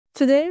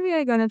Today we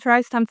are going to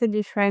try something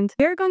different.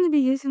 We are going to be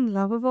using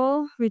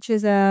Lovable, which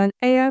is an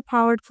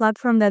AI-powered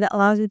platform that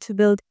allows you to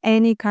build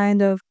any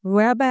kind of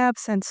web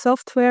apps and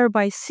software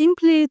by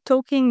simply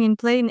talking in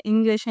plain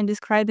English and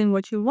describing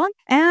what you want.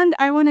 And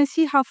I want to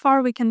see how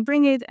far we can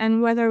bring it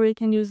and whether we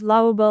can use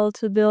Lovable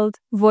to build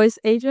voice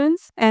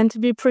agents. And to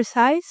be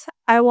precise,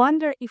 I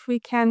wonder if we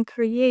can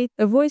create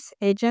a voice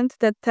agent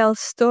that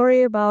tells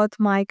story about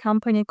my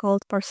company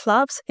called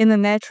ElevenLabs in a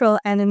natural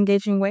and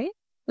engaging way.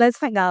 Let's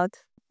find out.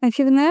 If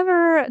you've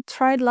never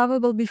tried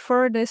Lovable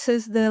before, this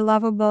is the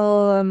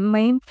Lovable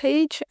main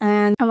page.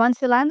 And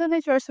once you land on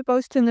it, you're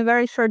supposed to, in a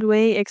very short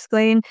way,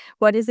 explain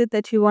what is it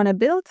that you want to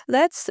build.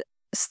 Let's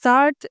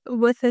start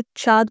with a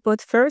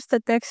chatbot first, a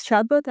text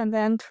chatbot, and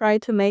then try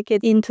to make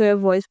it into a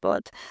voice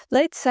bot.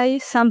 Let's say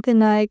something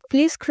like,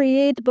 please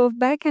create both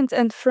backend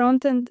and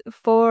frontend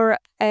for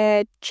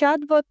a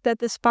chatbot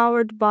that is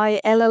powered by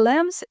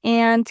LLMs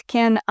and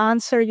can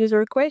answer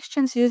user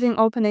questions using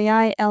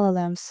OpenAI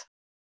LLMs.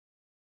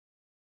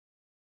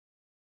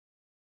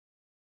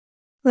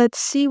 Let's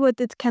see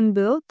what it can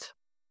build.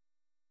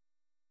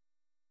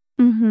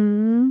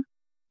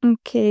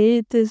 Okay,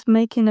 it is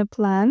making a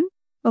plan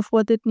of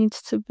what it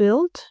needs to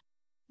build.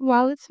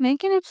 While it's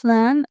making a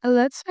plan,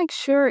 let's make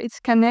sure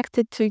it's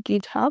connected to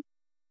GitHub.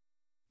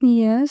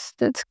 Yes,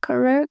 that's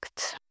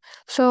correct.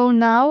 So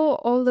now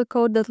all the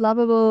code that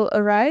Lovable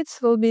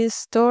writes will be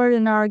stored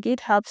in our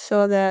GitHub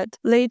so that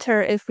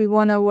later, if we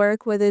want to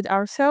work with it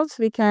ourselves,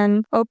 we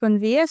can open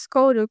VS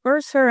Code or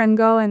Cursor and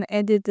go and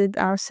edit it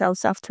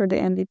ourselves after the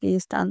MVP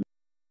is done.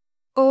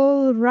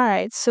 All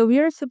right, so we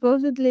are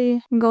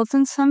supposedly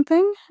gotten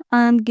something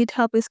and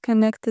GitHub is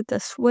connected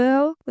as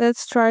well.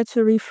 Let's try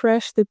to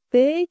refresh the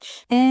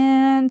page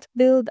and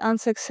build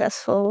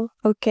unsuccessful.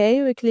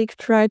 Okay, we click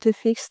try to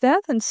fix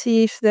that and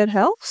see if that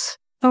helps.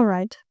 All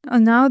right,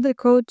 and now the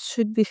code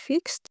should be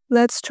fixed.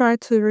 Let's try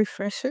to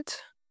refresh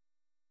it.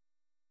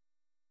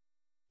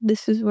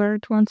 This is where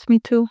it wants me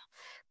to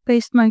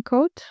paste my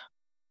code.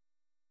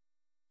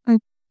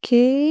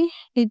 Okay,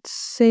 it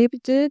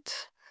saved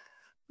it.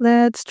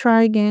 Let's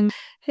try again.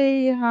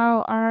 Hey,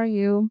 how are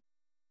you?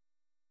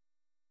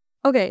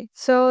 Okay,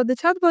 so the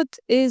chatbot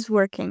is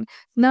working.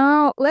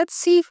 Now, let's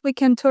see if we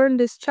can turn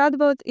this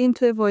chatbot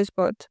into a voice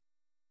bot.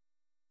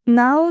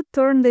 Now,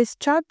 turn this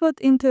chatbot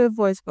into a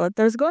voice bot.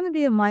 There's going to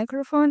be a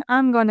microphone.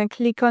 I'm going to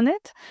click on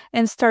it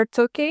and start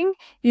talking.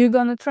 You're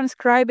going to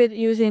transcribe it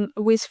using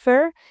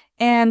Whisper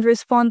and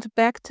respond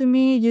back to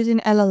me using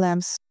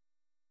LLMs.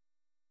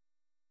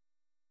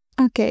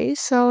 Okay,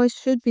 so it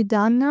should be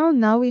done now.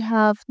 Now we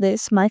have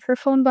this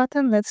microphone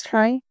button. Let's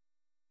try.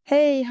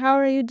 Hey, how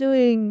are you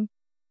doing?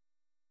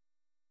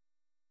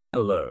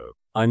 Hello,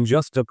 I'm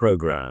just a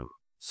program,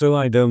 so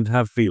I don't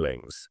have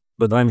feelings,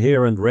 but I'm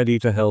here and ready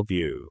to help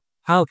you.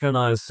 How can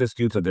I assist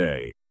you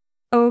today?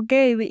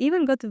 Okay, we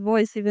even got a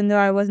voice even though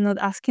I was not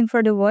asking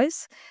for the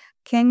voice.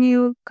 Can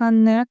you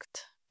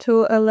connect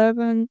to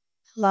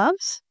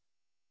ElevenLabs?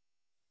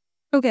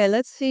 Okay,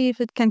 let's see if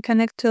it can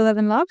connect to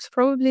ElevenLabs.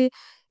 Probably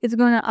it's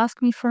going to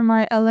ask me for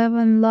my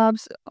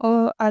ElevenLabs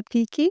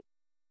API key.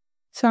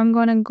 So I'm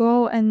going to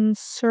go and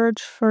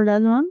search for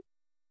that one.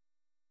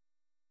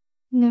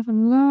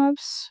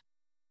 ElevenLabs.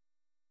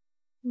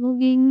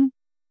 Logging.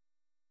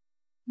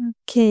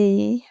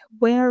 Okay,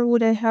 where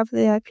would I have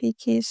the API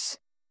keys?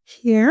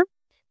 Here.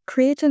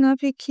 Create an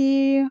API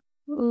key.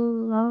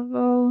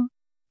 Level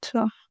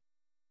 2.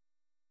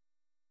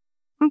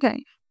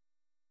 Okay.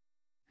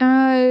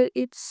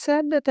 It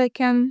said that I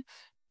can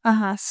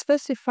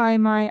specify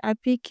my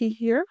API key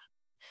here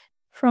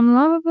from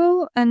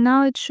Lovable, and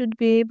now it should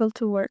be able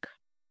to work.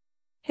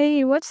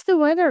 Hey, what's the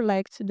weather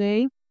like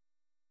today?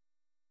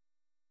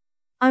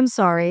 I'm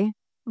sorry,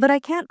 but I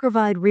can't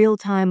provide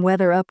real-time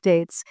weather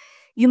updates.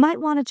 You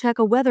might want to check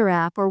a weather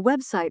app or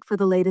website for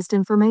the latest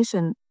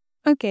information.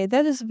 Okay,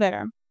 that is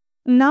better.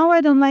 Now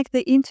I don't like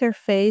the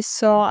interface,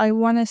 so I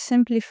want to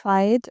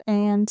simplify it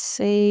and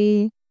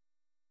say,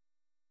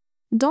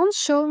 don't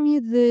show me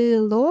the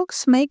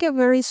logs, make a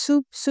very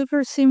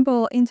super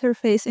simple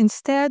interface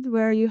instead,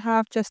 where you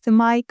have just a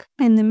mic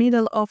in the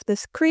middle of the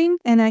screen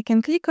and I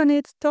can click on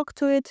it, talk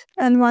to it,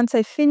 and once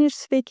I finish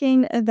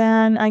speaking,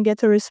 then I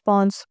get a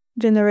response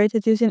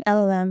generated using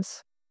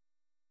LLMs.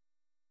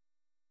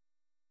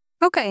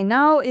 Okay,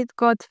 now it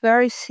got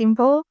very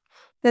simple.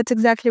 That's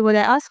exactly what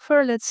I asked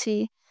for. Let's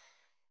see.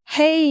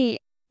 Hey,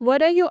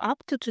 what are you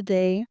up to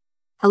today?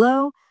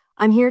 Hello,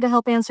 I'm here to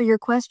help answer your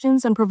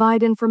questions and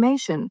provide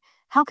information.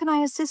 How can I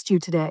assist you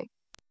today?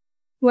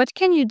 What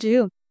can you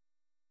do?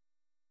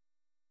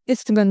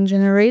 It's going to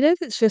generate it.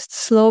 It's just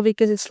slow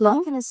because it's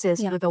long. I can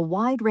assist with a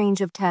wide range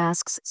of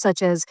tasks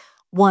such as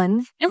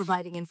 1.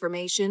 Providing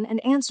information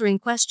and answering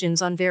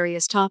questions on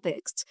various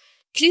topics.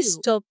 2.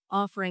 Stop.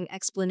 Offering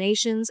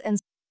explanations and...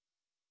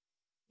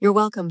 You're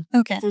welcome.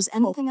 Okay. If there's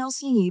anything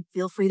else you need,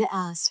 feel free to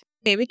ask.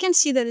 Okay, we can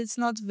see that it's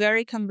not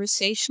very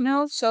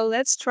conversational, so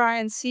let's try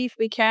and see if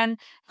we can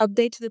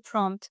update the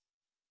prompt.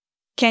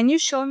 Can you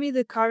show me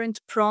the current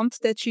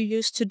prompt that you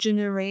used to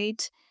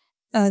generate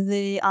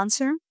the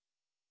answer?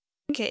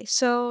 Okay,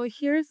 so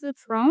here's the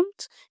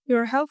prompt.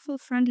 Your helpful,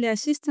 friendly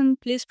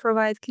assistant, please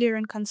provide clear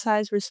and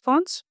concise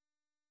response.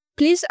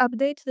 Please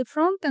update the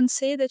prompt and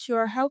say that you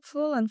are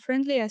helpful and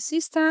friendly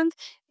assistant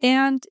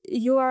and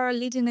you are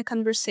leading a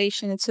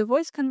conversation. It's a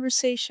voice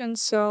conversation,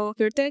 so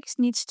your text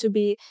needs to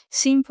be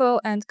simple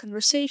and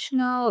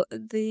conversational.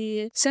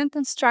 The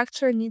sentence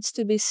structure needs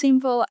to be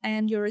simple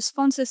and your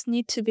responses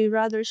need to be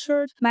rather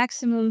short,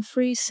 maximum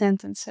 3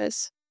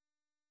 sentences.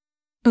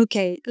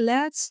 Okay,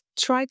 let's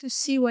try to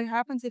see what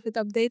happens if it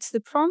updates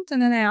the prompt,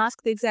 and then I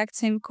ask the exact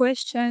same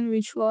question,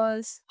 which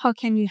was, how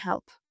can you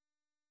help?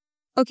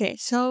 Okay,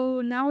 so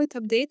now it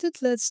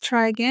updated. Let's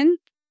try again.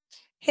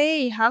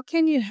 Hey, how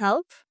can you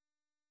help?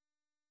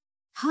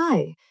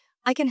 Hi,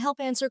 I can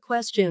help answer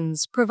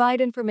questions, provide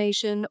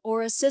information,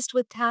 or assist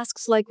with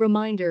tasks like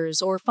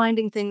reminders or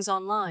finding things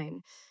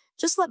online.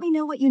 Just let me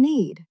know what you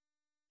need.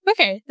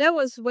 Okay, that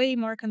was way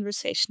more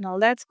conversational.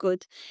 That's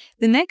good.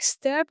 The next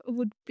step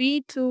would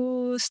be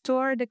to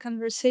store the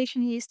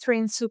conversation history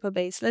in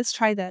Supabase. Let's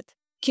try that.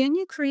 Can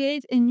you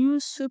create a new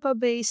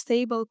Supabase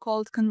table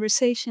called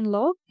conversation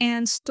log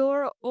and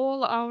store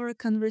all our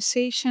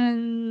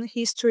conversation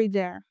history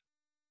there?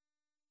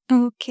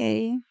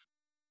 Okay.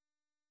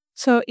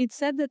 So it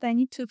said that I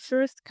need to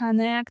first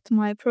connect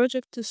my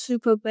project to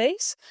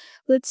Supabase.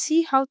 Let's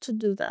see how to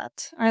do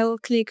that. I'll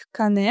click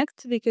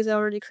connect because I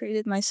already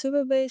created my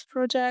Supabase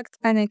project,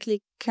 and I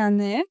click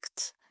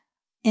connect,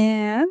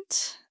 and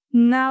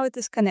now it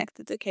is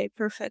connected. Okay,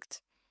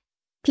 perfect.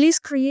 Please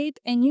create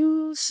a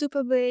new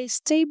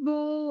Supabase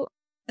table.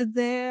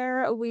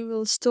 There we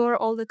will store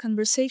all the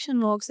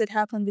conversation logs that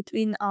happen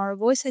between our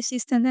voice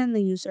assistant and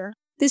the user.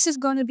 This is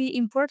going to be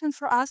important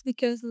for us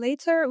because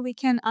later we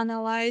can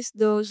analyze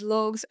those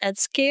logs at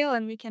scale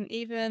and we can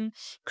even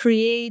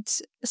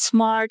create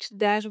smart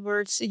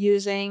dashboards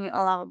using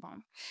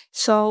Lovable.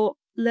 So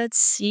let's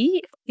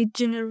see. It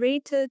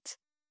generated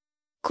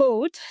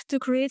code to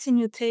create a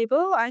new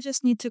table. I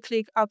just need to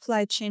click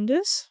apply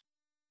changes.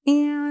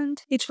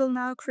 And it will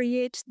now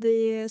create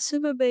the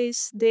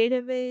Supabase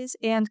database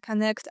and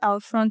connect our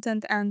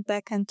frontend and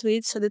backend to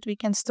it so that we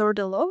can store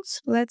the logs.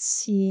 Let's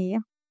see.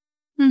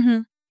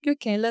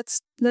 Okay,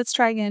 let's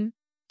try again.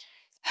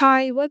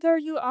 Hi, what are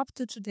you up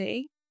to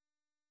today?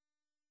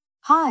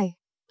 Hi,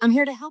 I'm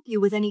here to help you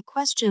with any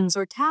questions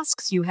or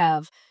tasks you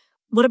have.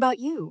 What about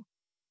you?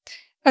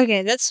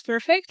 Okay, that's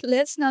perfect.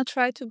 Let's now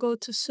try to go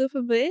to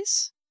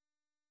Supabase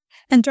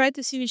and try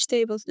to see which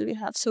tables do we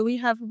have. So we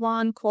have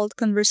one called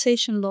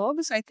conversation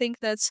logs. I think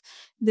that's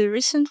the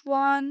recent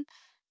one.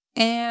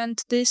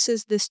 And this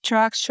is the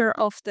structure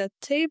of that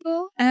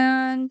table.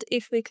 And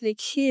if we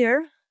click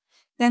here,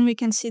 then we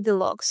can see the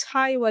logs.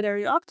 Hi, what are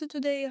you up to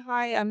today?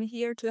 Hi, I'm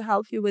here to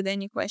help you with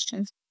any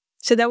questions.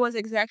 So that was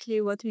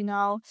exactly what we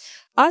now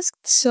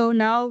asked. So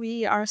now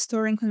we are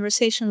storing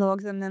conversation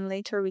logs and then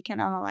later we can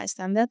analyze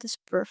them. That is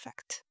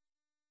perfect.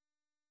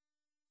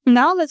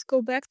 Now let's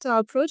go back to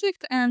our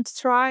project and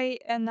try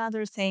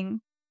another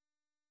thing.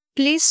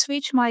 Please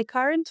switch my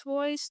current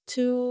voice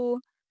to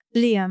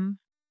Liam.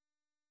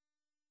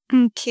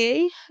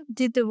 Okay,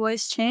 did the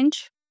voice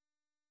change?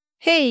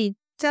 Hey,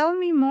 tell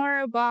me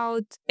more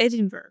about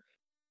Edinburgh.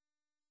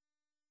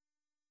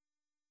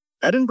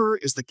 Edinburgh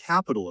is the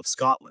capital of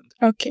Scotland,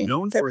 Okay,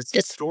 known for its that's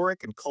good.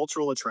 historic and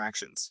cultural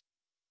attractions.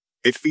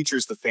 It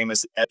features the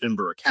famous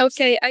Edinburgh Castle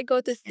Okay, I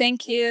got it. and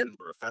Thank the you.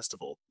 Edinburgh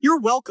Festival. You're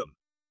welcome.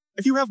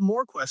 If you have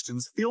more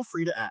questions, feel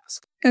free to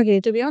ask. Okay,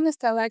 to be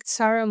honest, I liked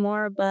Sarah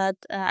more, but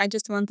I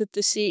just wanted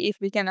to see if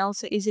we can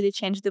also easily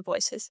change the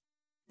voices.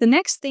 The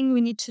next thing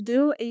we need to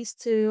do is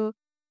to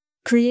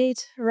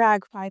create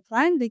RAG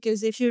pipeline,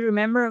 because if you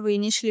remember, we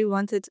initially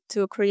wanted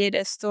to create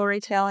a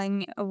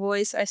storytelling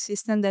voice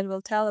assistant that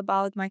will tell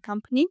about my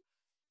company.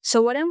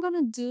 So what I'm going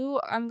to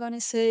do, I'm going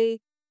to say,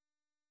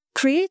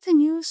 create a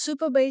new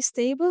Supabase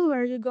table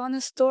where you're going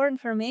to store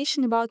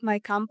information about my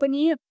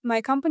company.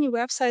 My company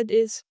website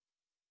is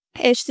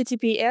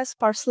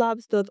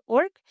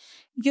https://parslabs.org.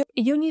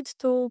 You need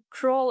to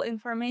crawl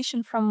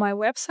information from my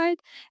website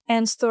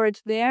and store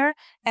it there,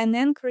 and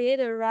then create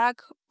a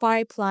RAG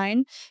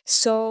pipeline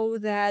so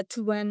that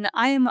when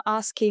I am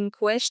asking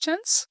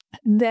questions,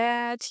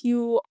 that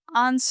you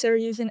answer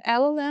using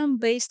LLM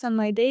based on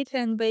my data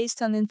and based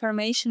on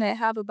information I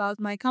have about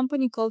my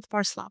company called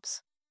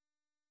Parslabs.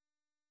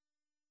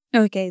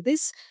 Okay,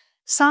 this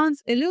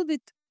sounds a little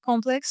bit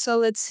complex, so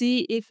let's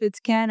see if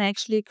it can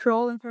actually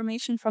crawl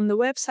information from the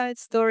website,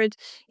 store it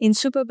in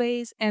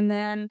Supabase, and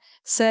then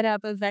set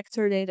up a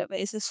vector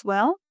database as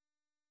well.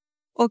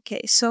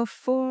 Okay, so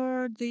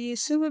for the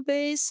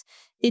Supabase,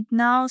 it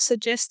now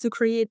suggests to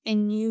create a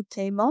new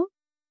table.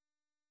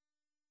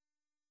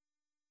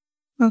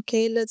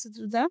 Okay, let's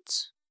do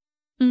that.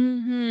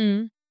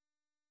 And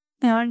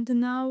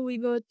now we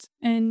got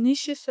an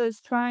issue, so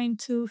it's trying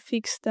to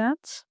fix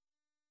that.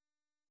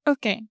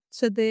 Okay,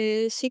 so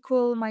the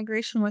SQL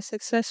migration was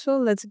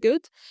successful. That's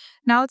good.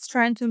 Now it's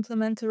trying to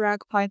implement a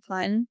RAG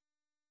pipeline.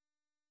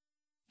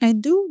 I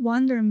do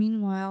wonder,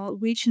 meanwhile,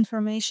 which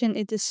information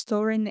it is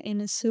storing in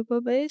a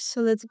Supabase.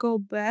 So let's go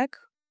back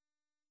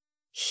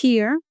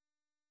here.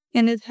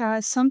 and it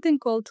has something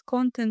called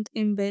content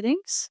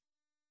embeddings,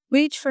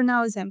 which for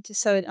now is empty,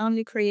 so it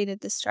only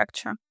created the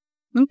structure.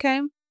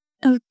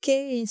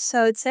 Okay,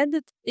 so it said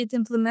that it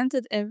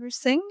implemented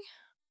everything.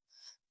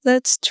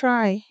 Let's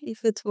try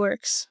if it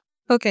works.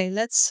 Okay,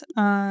 let's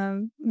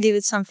give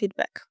it some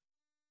feedback.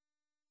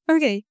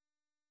 Okay,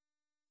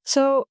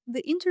 so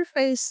the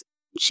interface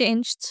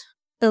changed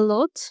a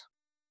lot.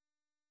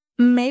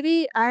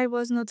 Maybe I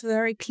was not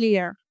very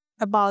clear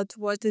about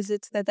what is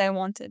it that I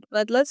wanted,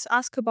 but let's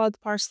ask about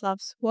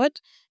ParseLabs.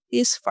 What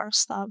is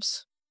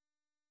ParseLabs?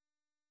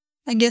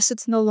 I guess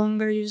it's no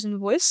longer using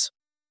voice.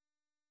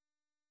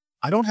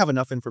 I don't have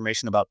enough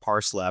information about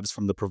ParseLabs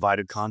from the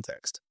provided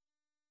context.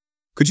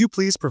 Could you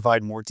please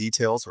provide more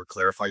details or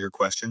clarify your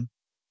question?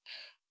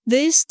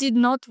 This did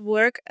not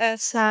work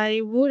as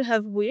I would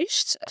have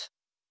wished.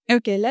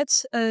 Okay,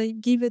 let's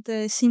give it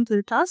a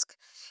simpler task.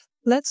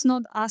 Let's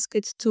not ask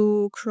it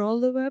to crawl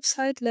the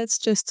website. Let's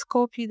just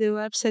copy the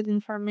website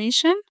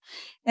information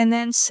and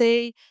then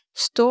say,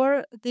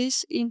 store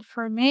this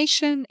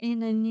information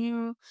in a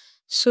new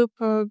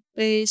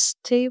Supabase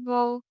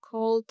table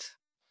called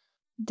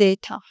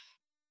data.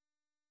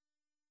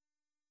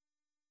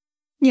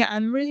 Yeah,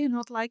 I'm really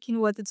not liking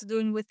what it's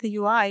doing with the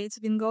UI. It's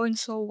been going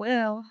so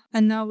well,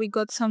 and now we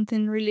got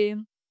something really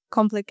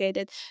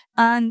complicated.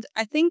 And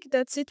I think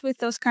that's it with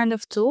those kind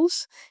of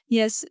tools.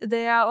 Yes,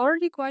 they are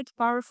already quite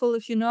powerful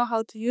if you know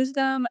how to use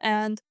them,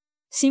 and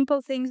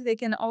simple things they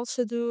can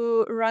also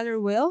do rather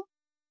well.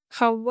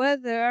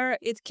 However,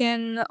 it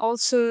can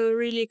also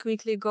really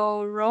quickly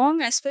go wrong,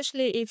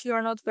 especially if you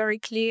are not very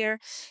clear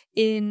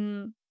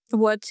in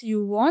what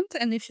you want,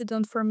 and if you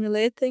don't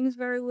formulate things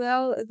very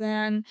well,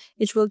 then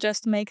it will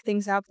just make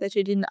things up that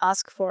you didn't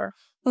ask for.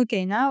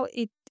 Okay, now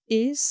it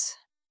is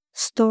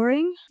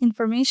storing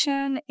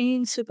information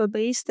in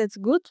Supabase. That's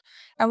good.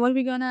 And what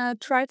we're gonna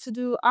try to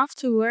do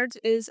afterwards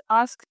is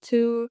ask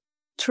to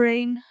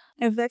train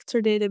a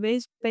vector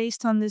database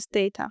based on this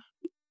data.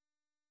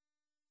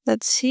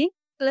 Let's see.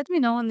 Let me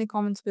know in the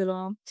comments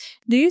below.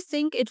 Do you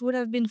think it would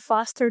have been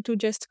faster to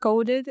just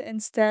code it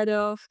instead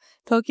of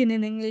talking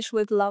in English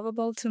with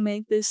Lovable to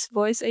make this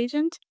voice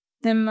agent?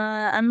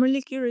 I'm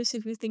really curious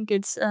if you think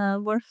it's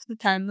worth the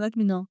time. Let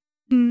me know.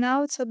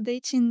 Now it's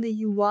updating the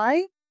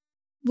UI,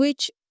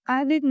 which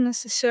I didn't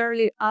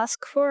necessarily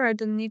ask for. I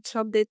don't need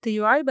to update the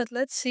UI, but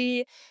let's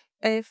see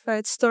if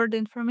it stored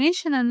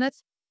information, and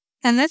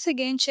let's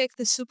again check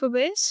the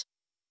Supabase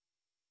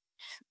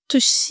to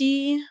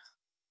see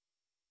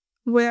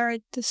where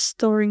it is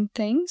storing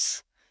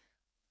things.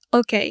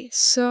 Okay,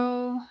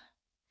 so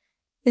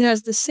it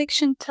has the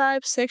section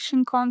type,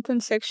 section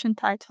content, section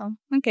title.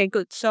 Okay,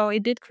 good. So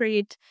it did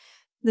create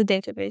the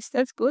database.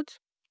 That's good.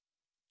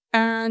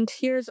 And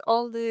here's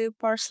all the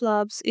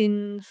ParseLabs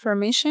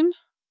information.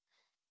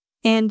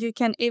 And you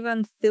can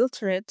even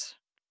filter it.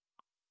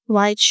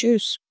 Why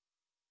choose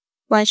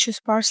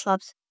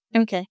ParseLabs?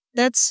 Okay,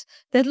 that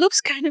looks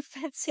kind of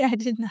fancy. I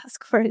didn't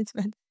ask for it,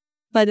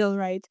 but all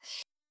right.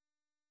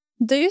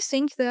 Do you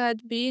think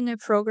that being a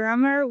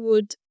programmer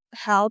would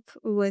help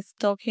with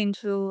talking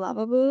to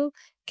Lovable?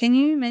 Can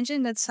you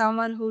imagine that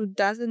someone who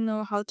doesn't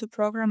know how to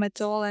program at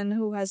all and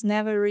who has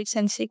never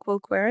written SQL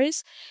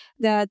queries,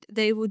 that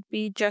they would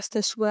be just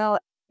as well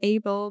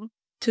able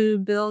to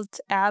build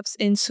apps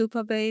in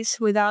Supabase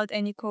without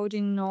any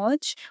coding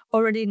knowledge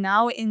already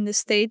now in the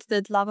state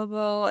that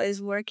Lovable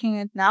is working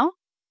at now?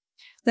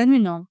 Let me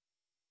know.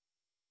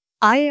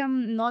 I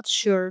am not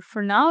sure.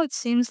 For now, it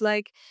seems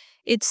like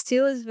it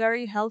still is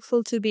very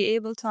helpful to be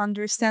able to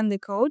understand the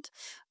code.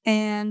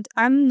 And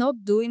I'm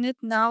not doing it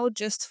now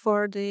just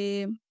for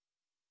the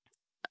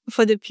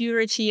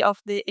purity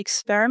of the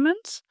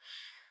experiment.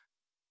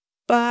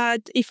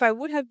 But if I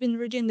would have been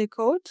reading the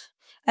code,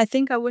 I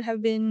think I would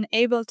have been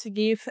able to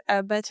give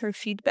a better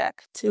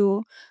feedback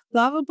to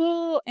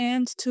Lovable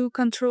and to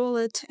control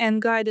it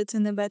and guide it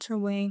in a better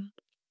way.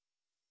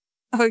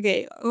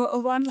 Okay,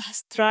 one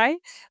last try.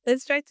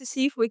 Let's try to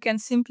see if we can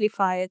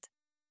simplify it.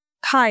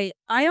 Hi,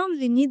 I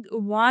only need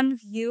one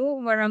view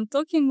where I'm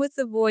talking with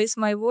the voice,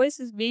 my voice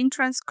is being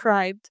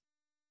transcribed,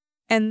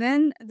 and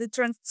then the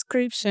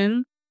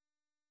transcription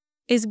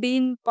is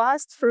being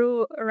passed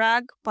through a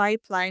RAG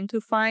pipeline to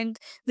find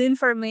the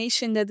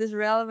information that is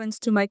relevant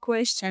to my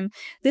question.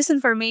 This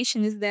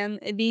information is then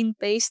being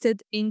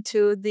pasted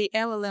into the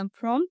LLM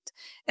prompt.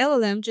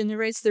 LLM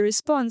generates the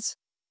response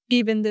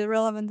given the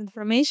relevant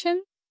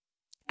information,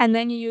 and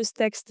then you use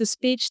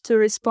text-to-speech to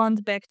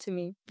respond back to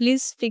me.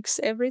 Please fix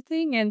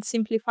everything and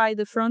simplify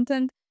the front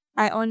end.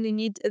 I only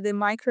need the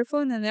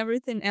microphone, and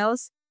everything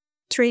else,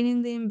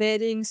 training the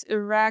embeddings, a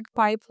RAG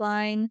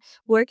pipeline,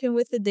 working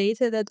with the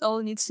data, that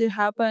all needs to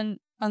happen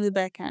on the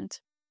back end.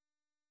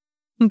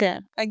 Okay,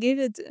 I gave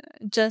it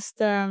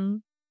just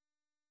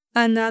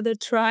another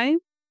try.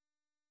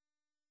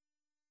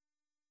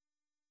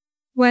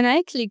 When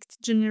I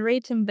clicked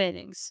generate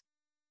embeddings,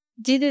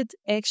 did it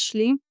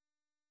actually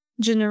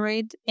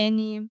generate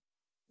any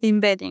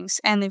embeddings?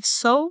 And if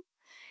so,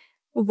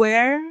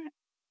 where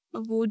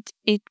would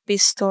it be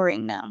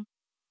storing now?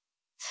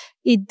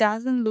 It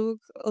doesn't look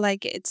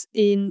like it's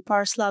in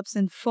ParseLabs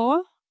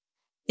info.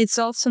 It's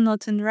also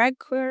not in reg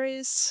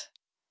queries.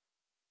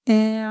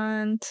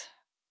 And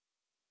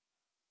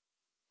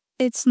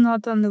it's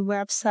not on the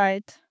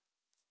website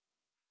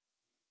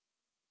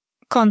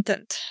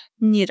content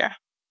neither.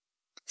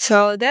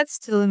 So that's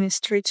still a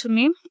mystery to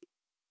me.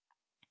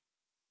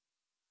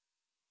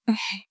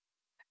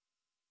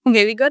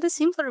 Okay, we got a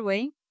simpler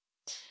way,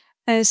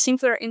 a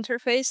simpler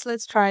interface.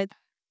 Let's try it.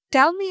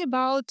 Tell me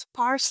about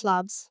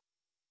ParseLabs.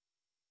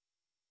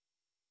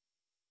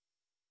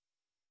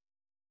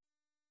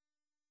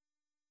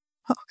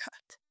 Oh,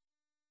 God.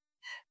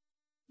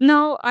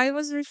 No, I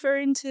was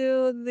referring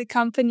to the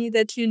company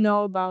that you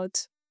know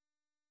about.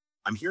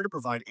 I'm here to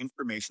provide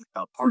information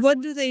about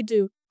What do they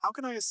do? How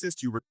can I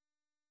assist you?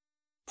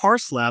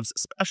 ParseLabs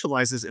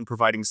specializes in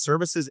providing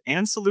services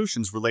and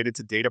solutions related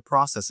to data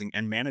processing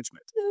and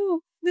management.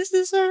 No, this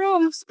is so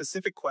wrong. Have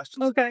specific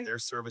questions Okay. about their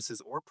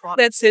services or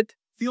products? That's it.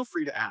 Feel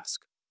free to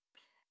ask.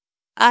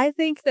 I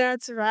think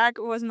that RAG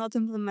was not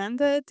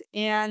implemented,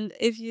 and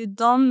if you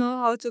don't know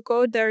how to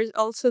code, there is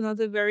also not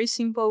a very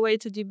simple way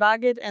to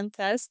debug it and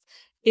test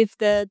if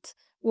that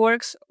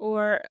works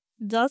or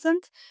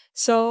doesn't.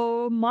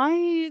 So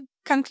my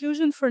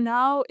conclusion for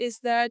now is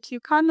that you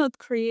cannot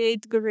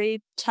create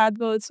great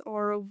chatbots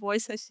or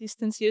voice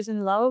assistants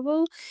using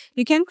Lovable.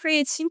 You can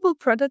create simple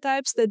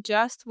prototypes that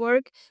just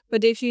work,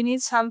 but if you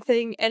need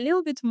something a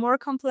little bit more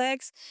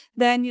complex,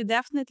 then you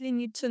definitely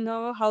need to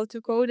know how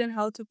to code and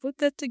how to put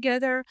that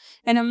together.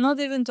 And I'm not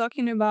even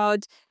talking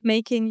about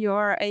making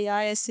your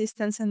AI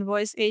assistants and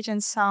voice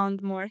agents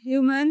sound more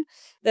human.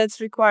 That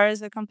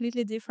requires a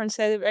completely different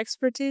set of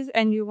expertise,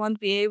 and you won't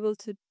be able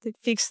to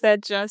fix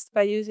that just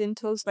by using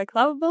tools like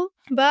Lovable.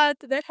 But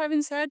that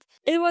having said,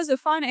 it was a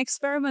fun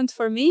experiment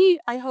for me.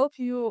 I hope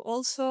you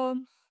also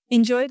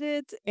enjoyed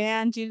it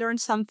and you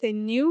learned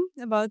something new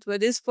about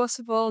what is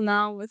possible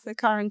now with the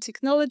current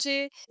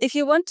technology. If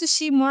you want to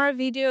see more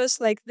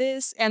videos like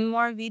this and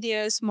more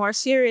videos, more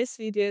serious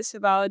videos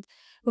about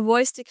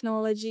voice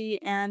technology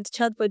and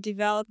chatbot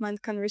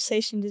development,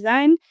 conversation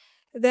design,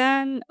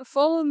 then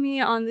follow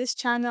me on this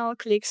channel,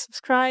 click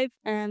subscribe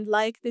and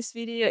like this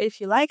video if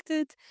you liked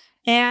it.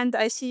 And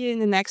I see you in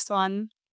the next one.